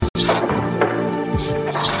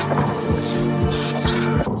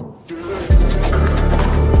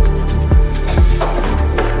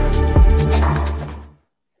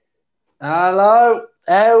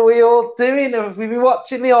we all doing? Have we been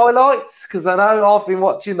watching the highlights? Because I know I've been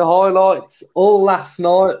watching the highlights all last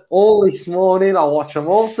night, all this morning. I'll watch them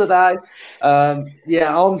all today.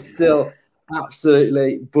 I'm still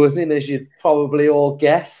absolutely buzzing, as you'd probably all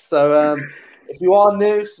guess. So if you are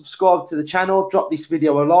new, subscribe to the channel, drop this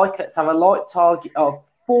video a like. Let's have a like target of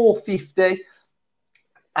 450.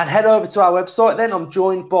 And head over to our website then. I'm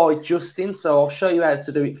joined by Justin, so I'll show you how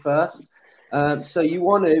to do it first. So you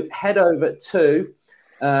want to head over to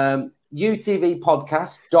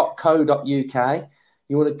utvpodcast.co.uk.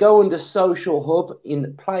 You want to go under Social Hub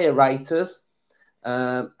in Player Raters.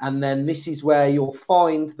 And then this is where you'll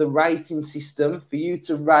find the rating system for you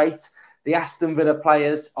to rate the Aston Villa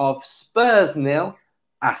players of Spurs 0,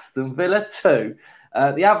 Aston Villa 2.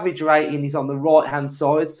 The average rating is on the right-hand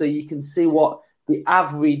side, so you can see what the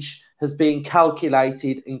average has been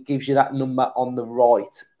calculated and gives you that number on the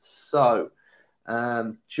right. So,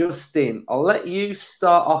 Justin, I'll let you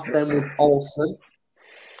start off then with Olsen.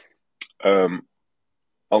 I'm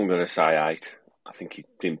going to say 8. I think he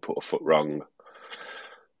didn't put a foot wrong.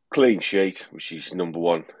 Clean sheet, which is number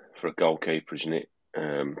one for a goalkeeper, isn't it?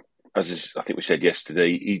 I think we said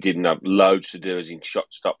yesterday, he didn't have loads to do as in shot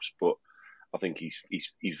stops, but I think he's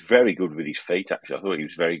very good with his feet. Actually, I thought he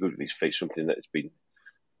was very good with his feet. Something that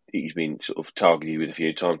he's been sort of targeted with a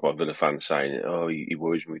few times by Villa fans, saying, "Oh, he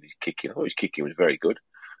worries me with his kicking." I thought his kicking was very good.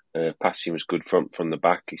 Passing was good from the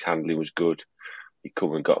back. His handling was good. He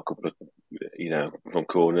come and got a couple of, from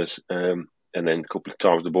corners, and then a couple of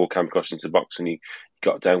times the ball came across into the box, and he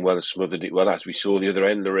got down well and smothered it well. As we saw the other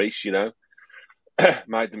end, Lloris,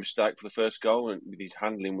 made the mistake for the first goal, and his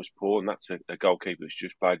handling was poor, and that's a goalkeeper that's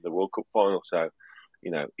just played in the World Cup final. So,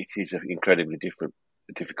 it is an incredibly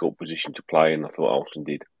difficult position to play, and I thought Olsen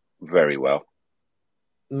did very well.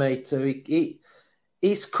 Me too.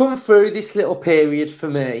 He's come through this little period for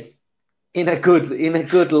me in a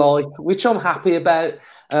good light, which I'm happy about.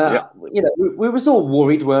 We was all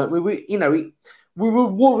worried, weren't we? We were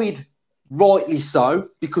worried, rightly so,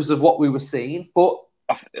 because of what we were seeing, but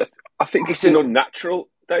I think it's an unnatural.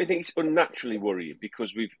 Don't you think it's unnaturally worrying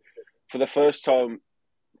because for the first time,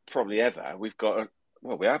 probably ever, we've got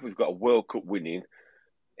a World Cup winning,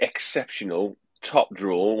 exceptional top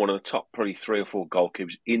draw, one of the top probably 3 or 4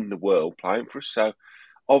 goalkeepers in the world playing for us. So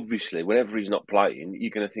obviously, whenever he's not playing, you're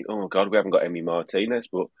going to think, "Oh God, we haven't got Emi Martinez."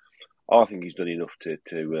 But I think he's done enough to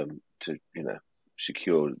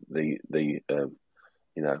secure the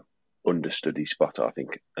understudy spot, I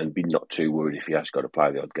think, and be not too worried if he has got to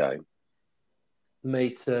play the odd game. Me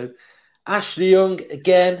too. Ashley Young,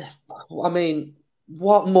 again, I mean,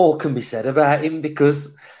 what more can be said about him?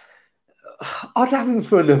 Because I'd have him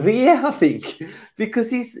for another year, I think, because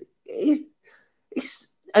he's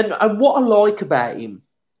and what I like about him,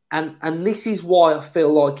 and this is why I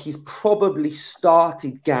feel like he's probably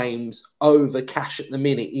started games over Cash at the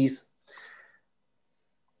minute, is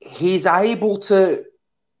he's able to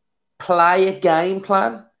play a game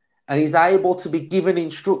plan and he's able to be given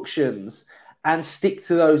instructions and stick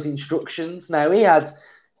to those instructions. Now, he had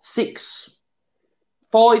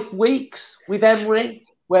 5 weeks with Emery,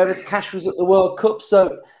 whereas Cash was at the World Cup.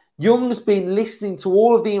 So Young's been listening to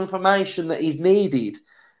all of the information that he's needed.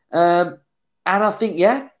 And I think,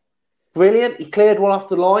 brilliant. He cleared one off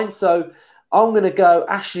the line. So I'm going to go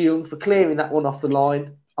Ashley Young for clearing that one off the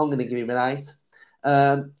line. I'm going to give him an 8.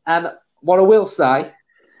 And what I will say,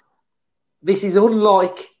 this is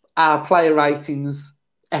unlike our player ratings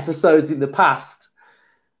episodes in the past.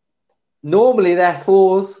 Normally they're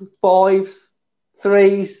 4s, 5s,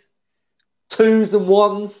 3s, 2s and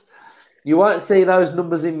 1s. You won't see those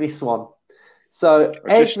numbers in this one. So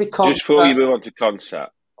just before you move on to Konsa,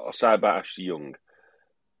 I'll say about Ashley Young.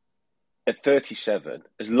 At 37,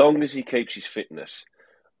 as long as he keeps his fitness,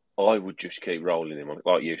 I would just keep rolling him on.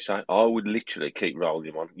 Like you say, I would literally keep rolling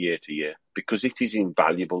him on year to year because it is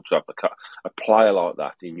invaluable to have a player like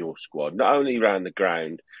that in your squad. Not only around the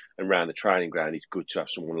ground and around the training ground, it's good to have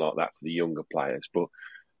someone like that for the younger players. But,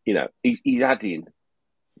 he's adding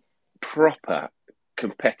proper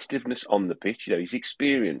competitiveness on the pitch. His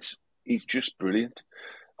experience is just brilliant.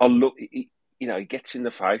 He gets in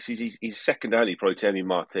the faces. He's second only probably to Emi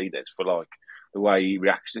Martinez for the way he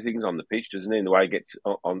reacts to things on the pitch, doesn't he? And the way he gets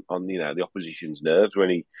on the opposition's nerves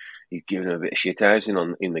when he's giving them a bit of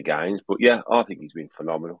shithousing in the games. But I think he's been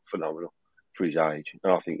phenomenal for his age.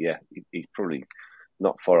 And I think he's probably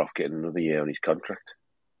not far off getting another year on his contract.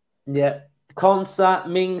 Yeah. Konsa,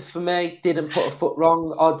 Mings for me, didn't put a foot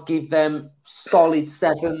wrong. I'd give them solid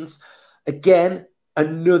 7s. Again,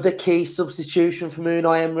 another key substitution for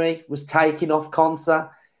Unai Emery was taking off Konsa.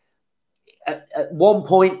 At one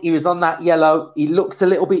point, he was on that yellow. He looked a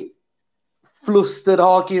little bit flustered,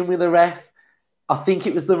 arguing with the ref. I think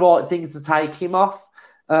it was the right thing to take him off.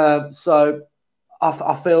 So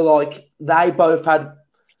I feel like they both had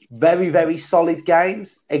very, very solid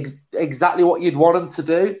games. Exactly what you'd want them to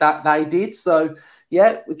do, that they did. So,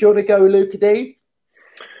 yeah, do you want to go with Luca Dean?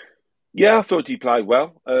 Yeah, I thought he played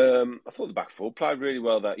well. I thought the back four played really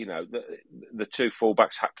well. That the two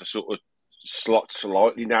fullbacks had to sort of slot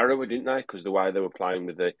slightly narrower, didn't they? Because the way they were playing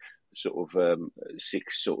with the sort of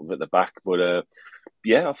six sort of at the back. But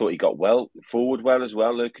yeah, I thought he got forward well as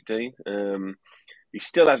well, Luca Dean. He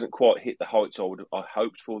still hasn't quite hit the heights I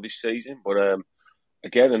hoped for this season, but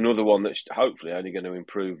again, another one that's hopefully only going to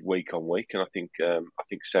improve week on week, and I think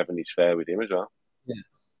 7 is fair with him as well. Yeah.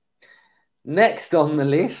 Next on the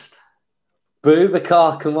list,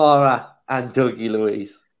 Boubacar Kamara and Dougie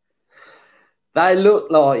Luiz. They look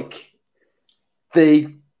like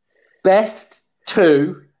the best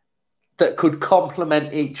two that could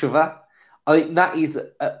complement each other. I think that is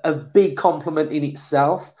a big compliment in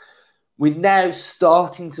itself. We're now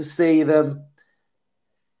starting to see them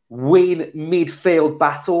win midfield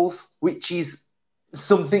battles, which is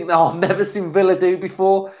something that I've never seen Villa do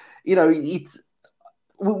before.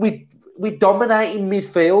 We're dominating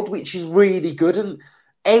midfield, which is really good. And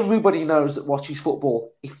everybody knows that watches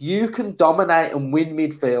football. If you can dominate and win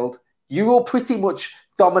midfield, you will pretty much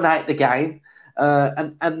dominate the game.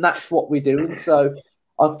 And that's what we're doing. So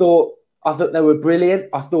I thought they were brilliant.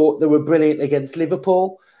 I thought they were brilliant against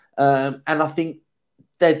Liverpool. And I think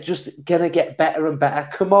they're just going to get better and better.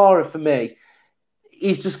 Kamara, for me,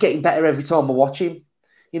 he's just getting better every time I watch him.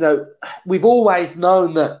 We've always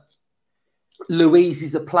known that Luiz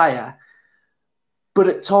is a player, but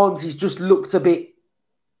at times he's just looked a bit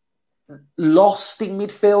lost in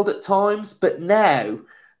midfield at times. But now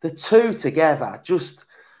the two together just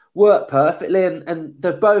work perfectly, and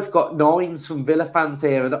they've both got 9s from Villa fans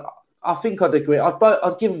here, and I think I'd agree.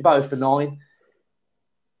 I'd give them both a 9.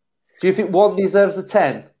 Do you think one deserves a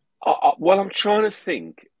 10? Well, I'm trying to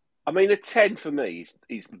think. I mean, a 10 for me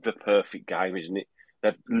is the perfect game, isn't it?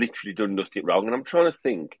 They've literally done nothing wrong, and I'm trying to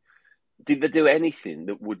think. Did they do anything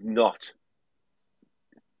that would not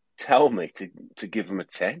tell me to give them a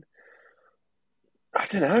 10? I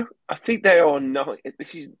don't know. I think they are 9.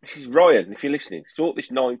 This is Ryan. If you're listening, sort this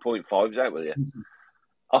 9.5s out with you. Mm-hmm.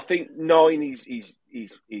 I think 9 is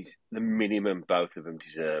the minimum both of them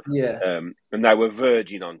deserve. Yeah. And they were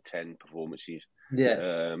verging on 10 performances.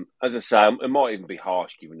 Yeah. As I say, it might even be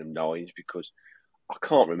harsh giving them 9s because I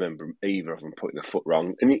can't remember either of them putting a foot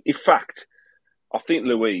wrong. And in fact, I think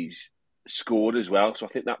Luiz scored as well, so I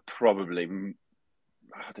think that probably,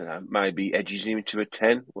 I don't know, maybe edges him to a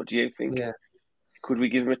 10. What do you think? Yeah. Could we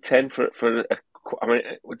give him a 10 for I mean,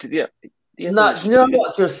 no, you know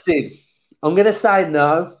what, Justin? I'm going to say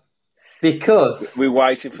no because we're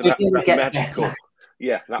waiting for that magical. Better.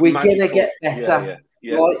 Yeah, we're going to get better.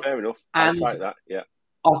 Yeah, right? Fair enough. I'll take that. Yeah,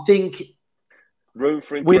 I think room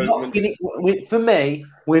for improvement. For me,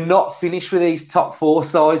 we're not finished with these top 4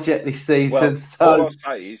 sides yet this season. Well, so all I'll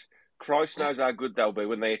say is, Christ knows how good they'll be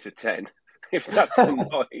when they hit a 10. If that's a 9,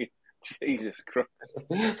 Jesus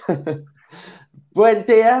Christ. Brent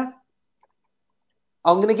Deer,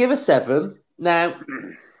 I'm going to give a 7. Now,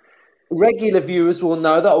 regular viewers will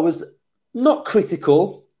know that I was not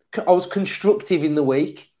critical. I was constructive in the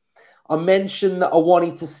week. I mentioned that I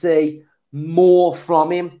wanted to see more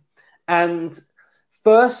from him. And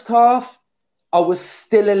first half, I was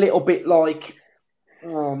still a little bit like,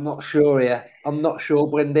 I'm not sure here. I'm not sure,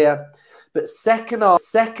 Brent Deer. But second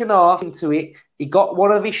half into it, he got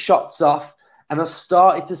one of his shots off, and I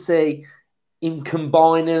started to see him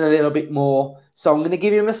combining a little bit more. So I'm going to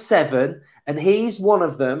give him a 7, and he's one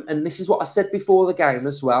of them. And this is what I said before the game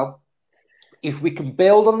as well. If we can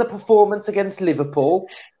build on the performance against Liverpool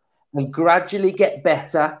and gradually get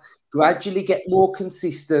better, gradually get more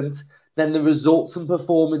consistent, then the results and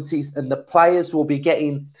performances and the players will be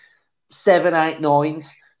getting 7, 8,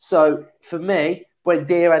 9s. So for me, Brent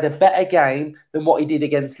Deer had a better game than what he did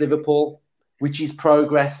against Liverpool, which is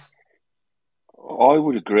progress. I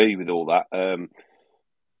would agree with all that.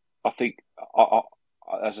 I think,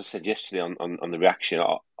 as I said yesterday on the reaction,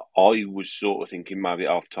 I was sort of thinking maybe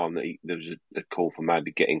at half time that there was a call for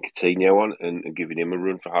maybe getting Coutinho on and giving him a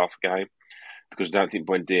run for half a game, because I don't think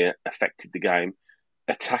Brent Deer affected the game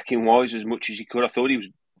attacking wise as much as he could. I thought he was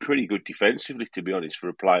pretty good defensively, to be honest, for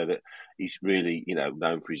a player that he's really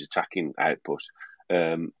known for his attacking output.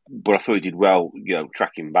 But I thought he did well,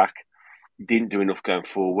 tracking back. Didn't do enough going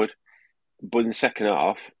forward. But in the second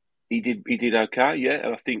half, he did okay, yeah.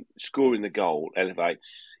 And I think scoring the goal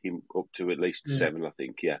elevates him up to at least 7, I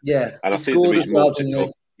think, yeah. Yeah. And I think there is more to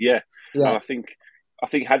come. Yeah. And I think I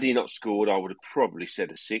think had he not scored, I would have probably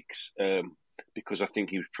said a 6, because I think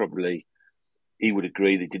he would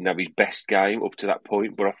agree that he didn't have his best game up to that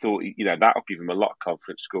point. But I thought, that'll give him a lot of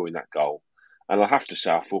confidence scoring that goal. And I have to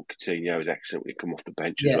say, I thought Coutinho was excellent when he come off the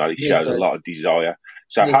bench as Yeah, well. He me showed a too. lot of desire.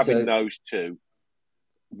 So Me having too. those two,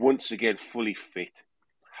 once again, fully fit,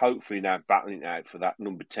 hopefully now battling out for that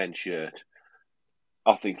number 10 shirt,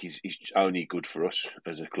 I think he's only good for us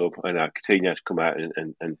as a club. And Coutinho's come out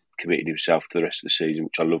and committed himself to the rest of the season,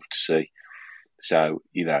 which I love to see. So,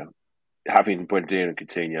 having Buendia and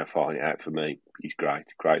Coutinho fighting it out for me is great.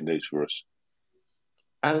 Great news for us.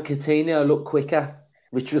 And Coutinho looked quicker,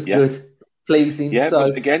 which was Yeah. good. Pleasing. Yeah, So,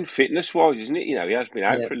 but again, fitness-wise, isn't it? He has been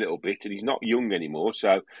out yeah. for a little bit and he's not young anymore.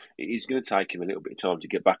 So it's going to take him a little bit of time to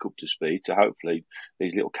get back up to speed. So hopefully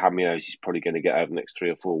these little cameos he's probably going to get over the next 3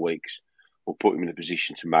 or 4 weeks will put him in a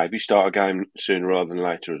position to maybe start a game sooner rather than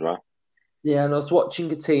later as well. Yeah, and I was watching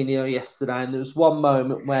Coutinho yesterday, and there was one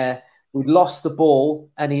moment where we'd lost the ball,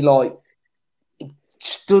 and he done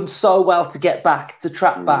so well to get back, to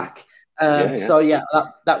trap back. Yeah. So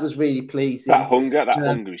that was really pleasing. That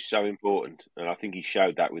hunger is so important, and I think he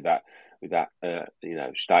showed that with that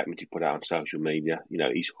statement he put out on social media.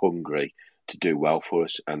 He's hungry to do well for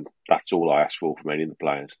us, and that's all I ask for from any of the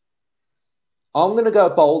players. I'm going to go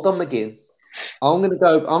bold on McGinn. I'm going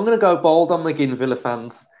to go bold on McGinn, Villa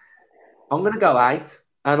fans. I'm going to go 8,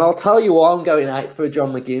 and I'll tell you why I'm going 8 for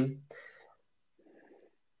John McGinn.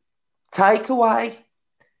 Take away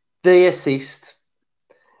the assist.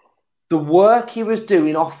 The work he was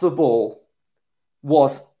doing off the ball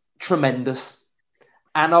was tremendous.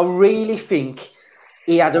 And I really think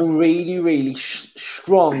he had a really, really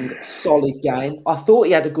strong, solid game. I thought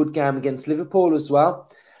he had a good game against Liverpool as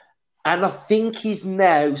well. And I think he's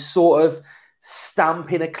now sort of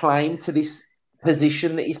stamping a claim to this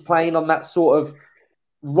position that he's playing on that sort of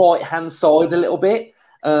right-hand side a little bit.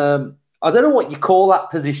 I don't know what you call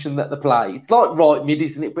that position that they play. It's like right mid,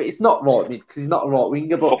 isn't it? But it's not right mid because he's not a right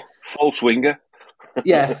winger. But false winger.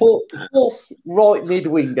 Yeah, false right mid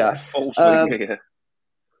winger. False winger, yeah.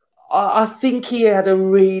 I think he had a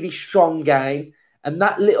really strong game and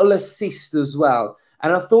that little assist as well.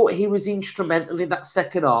 And I thought he was instrumental in that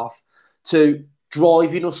second half to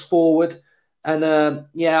driving us forward. And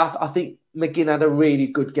I think McGinn had a really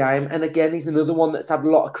good game. And again, he's another one that's had a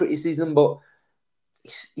lot of criticism, but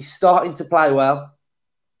he's starting to play well.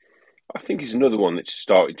 I think he's another one that's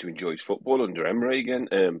starting to enjoy his football under Emery again.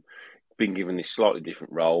 Been given this slightly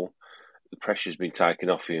different role. The pressure's been taken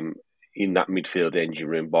off him in that midfield engine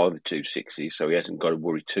room by the 260s, so he hasn't got to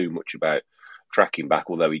worry too much about tracking back,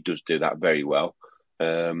 although he does do that very well.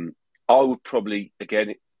 I'd probably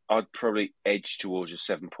edge towards a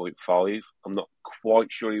 7.5. I'm not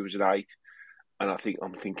quite sure he was an 8. And I'm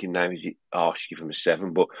thinking now, is it harsh to give him a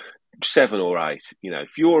 7? But 7 or 8,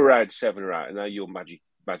 if you're around 7 or 8, I know your magic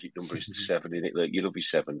number is the 7, isn't it? Like, you love your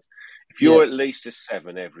 7. If you're at least a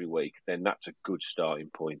 7 every week, then that's a good starting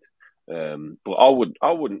point. But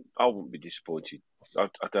I wouldn't be disappointed. I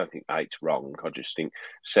don't think 8's wrong. I just think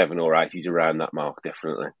 7 or 8 is around that mark,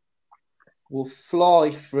 definitely. We'll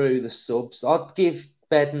fly through the subs. I'd give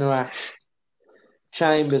Bednarek,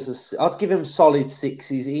 Chambers, I'd give him solid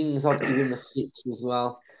 6s. Ings, I'd give him a 6 as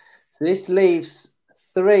well. So this leaves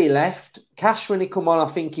 3 left. Cash, when he come on,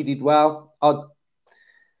 I think he did well.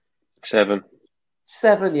 7.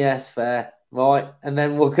 7, yes, fair. Right, and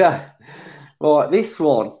then we'll go. Right, this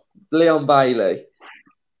one, Leon Bailey.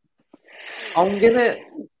 I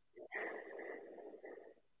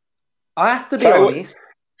have to be honest.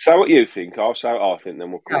 Say what you think. I'll say what I think,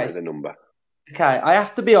 then we'll come up with a number. Okay, I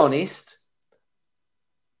have to be honest.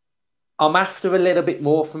 I'm after a little bit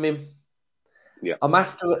more from him. Yeah. I'm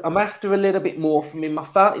after a little bit more from him. I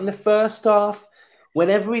felt in the first half,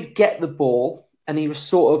 whenever he'd get the ball and he was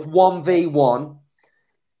sort of 1v1,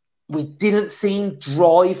 we didn't see him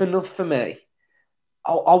drive enough for me.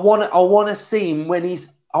 I want to see him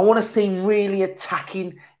I want to see him really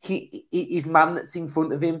attacking his man that's in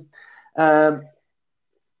front of him. And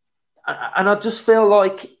I just feel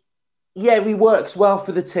like, he works well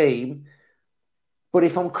for the team. But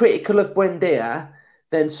if I'm critical of Buendia,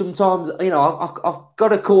 then sometimes, I've got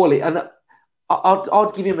to call it. And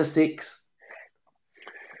I'd give him a 6.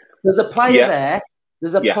 There's a player there.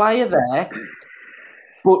 There's a player there.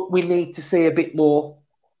 But we need to see a bit more.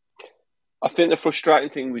 I think the frustrating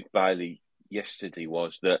thing with Bailey yesterday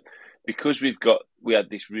was that because we had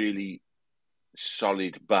this really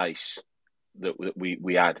solid base that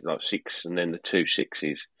we had, like 6 and then the 2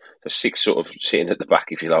 6s. So 6 sort of sitting at the back,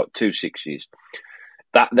 if you like, 2 6s.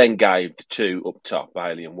 That then gave the 2 up top,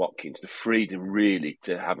 Bailey and Watkins, the freedom really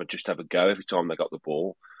to have a go every time they got the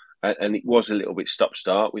ball. and it was a little bit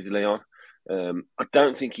stop-start with Leon. I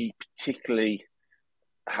don't think he particularly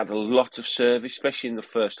had a lot of service, especially in the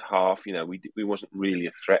first half. You know, we wasn't really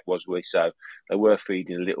a threat, was we? So they were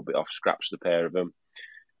feeding a little bit off scraps, the pair of them.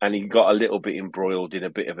 And he got a little bit embroiled in a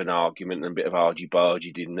bit of an argument and a bit of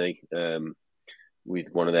argy-bargy, didn't he?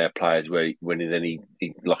 With one of their players, where he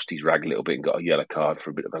lost his rag a little bit and got a yellow card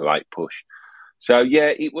for a bit of a late push. So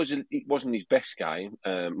yeah, it wasn't his best game.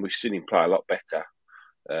 We've seen him play a lot better,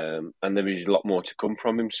 and there is a lot more to come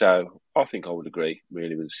from him. So I think I would agree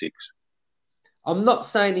really with the 6. I'm not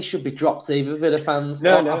saying he should be dropped either, Villa fans.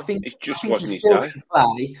 No, I think it just he wasn't his still day. should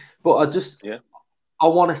play, but I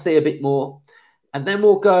want to see a bit more. And then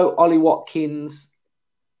we'll go Ollie Watkins.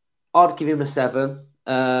 I'd give him a 7.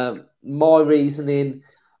 My reasoning,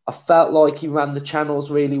 I felt like he ran the channels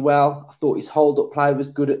really well. I thought his hold-up play was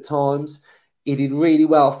good at times. He did really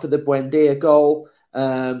well for the Buendia goal.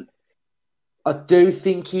 I do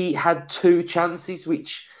think he had 2 chances,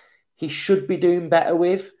 which he should be doing better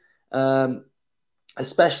with,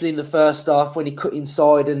 especially in the first half when he cut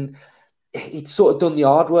inside and he'd sort of done the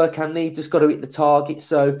hard work, and he just got to hit the target.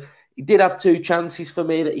 So he did have 2 chances for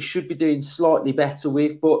me that he should be doing slightly better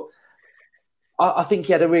with, but I think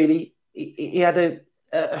he had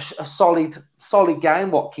a solid game.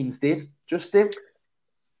 Watkins did. Justin?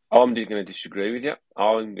 I'm going to disagree with you.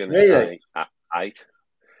 I'm going to say 8. Okay.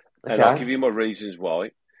 And I'll give you my reasons why.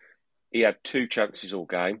 He had 2 chances all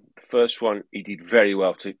game. The first one, he did very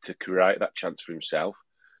well to create that chance for himself,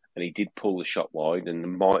 and he did pull the shot wide, and there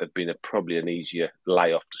might have been probably an easier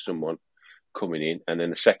layoff to someone coming in. And then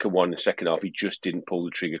the second one, the second half, he just didn't pull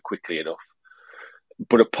the trigger quickly enough.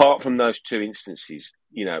 But apart from those 2 instances,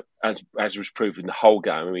 you know, as was proven the whole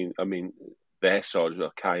game, I mean, their side,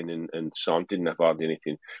 well, Kane and Son didn't have hardly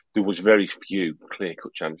anything. There was very few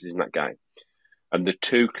clear-cut chances in that game. And the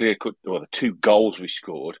 2 the 2 goals we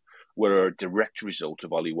scored were a direct result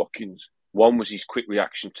of Ollie Watkins. One was his quick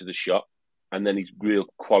reaction to the shot, and then his real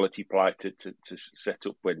quality play to set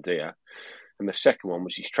up Buendia. And the second one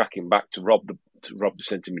was his tracking back to rob the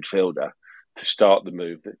centre midfielder to start the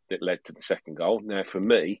move that led to the second goal. Now, for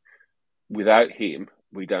me, without him,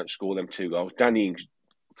 we don't score them 2 goals. Danny Ings,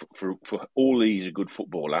 for all he's a good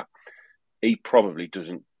footballer, he probably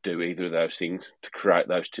doesn't do either of those things to create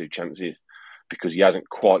those 2 chances, because he hasn't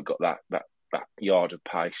quite got that yard of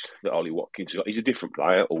pace that Ollie Watkins got. He's a different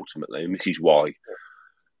player ultimately, and this is why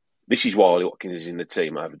Ollie Watkins is in the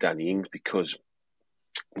team over Danny Ings, because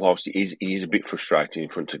whilst he is a bit frustrating in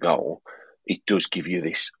front of goal, it does give you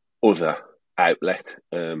this other outlet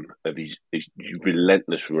of his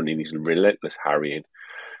relentless running, his relentless harrying,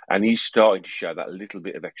 and he's starting to show that little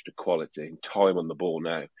bit of extra quality and time on the ball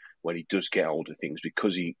now when he does get hold of things,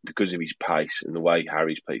 because of his pace and the way he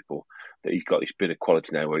harries people, that he's got this bit of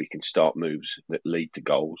quality now where he can start moves that lead to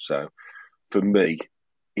goals. So for me,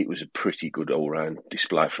 it was a pretty good all-round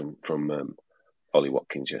display from Ollie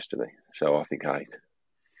Watkins yesterday. So I think 8.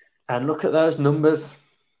 And look at those numbers.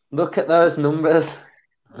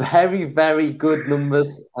 Very, very good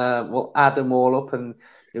numbers. We'll add them all up and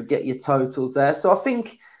you'll get your totals there. So I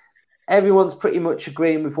think everyone's pretty much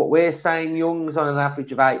agreeing with what we're saying. Young's on an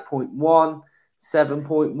average of 8.1,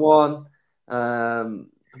 7.1.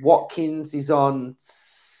 Watkins is on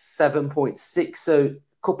 7.6. So a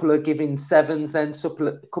couple are giving 7s, then a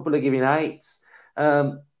couple are giving 8s.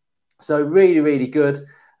 So really, really good.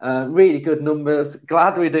 Really good numbers.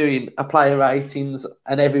 Glad we're doing a player ratings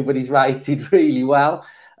and everybody's rated really well.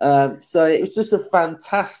 So it was just a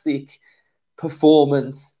fantastic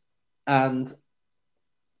performance, and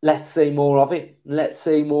let's see more of it.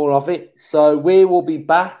 So we will be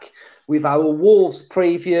back with our Wolves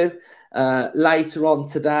preview later on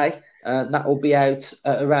today. That will be out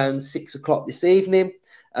at around 6 o'clock this evening.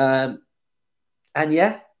 And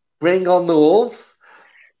yeah, bring on the Wolves.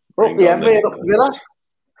 Up the Villa.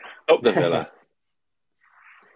 Up the Villa.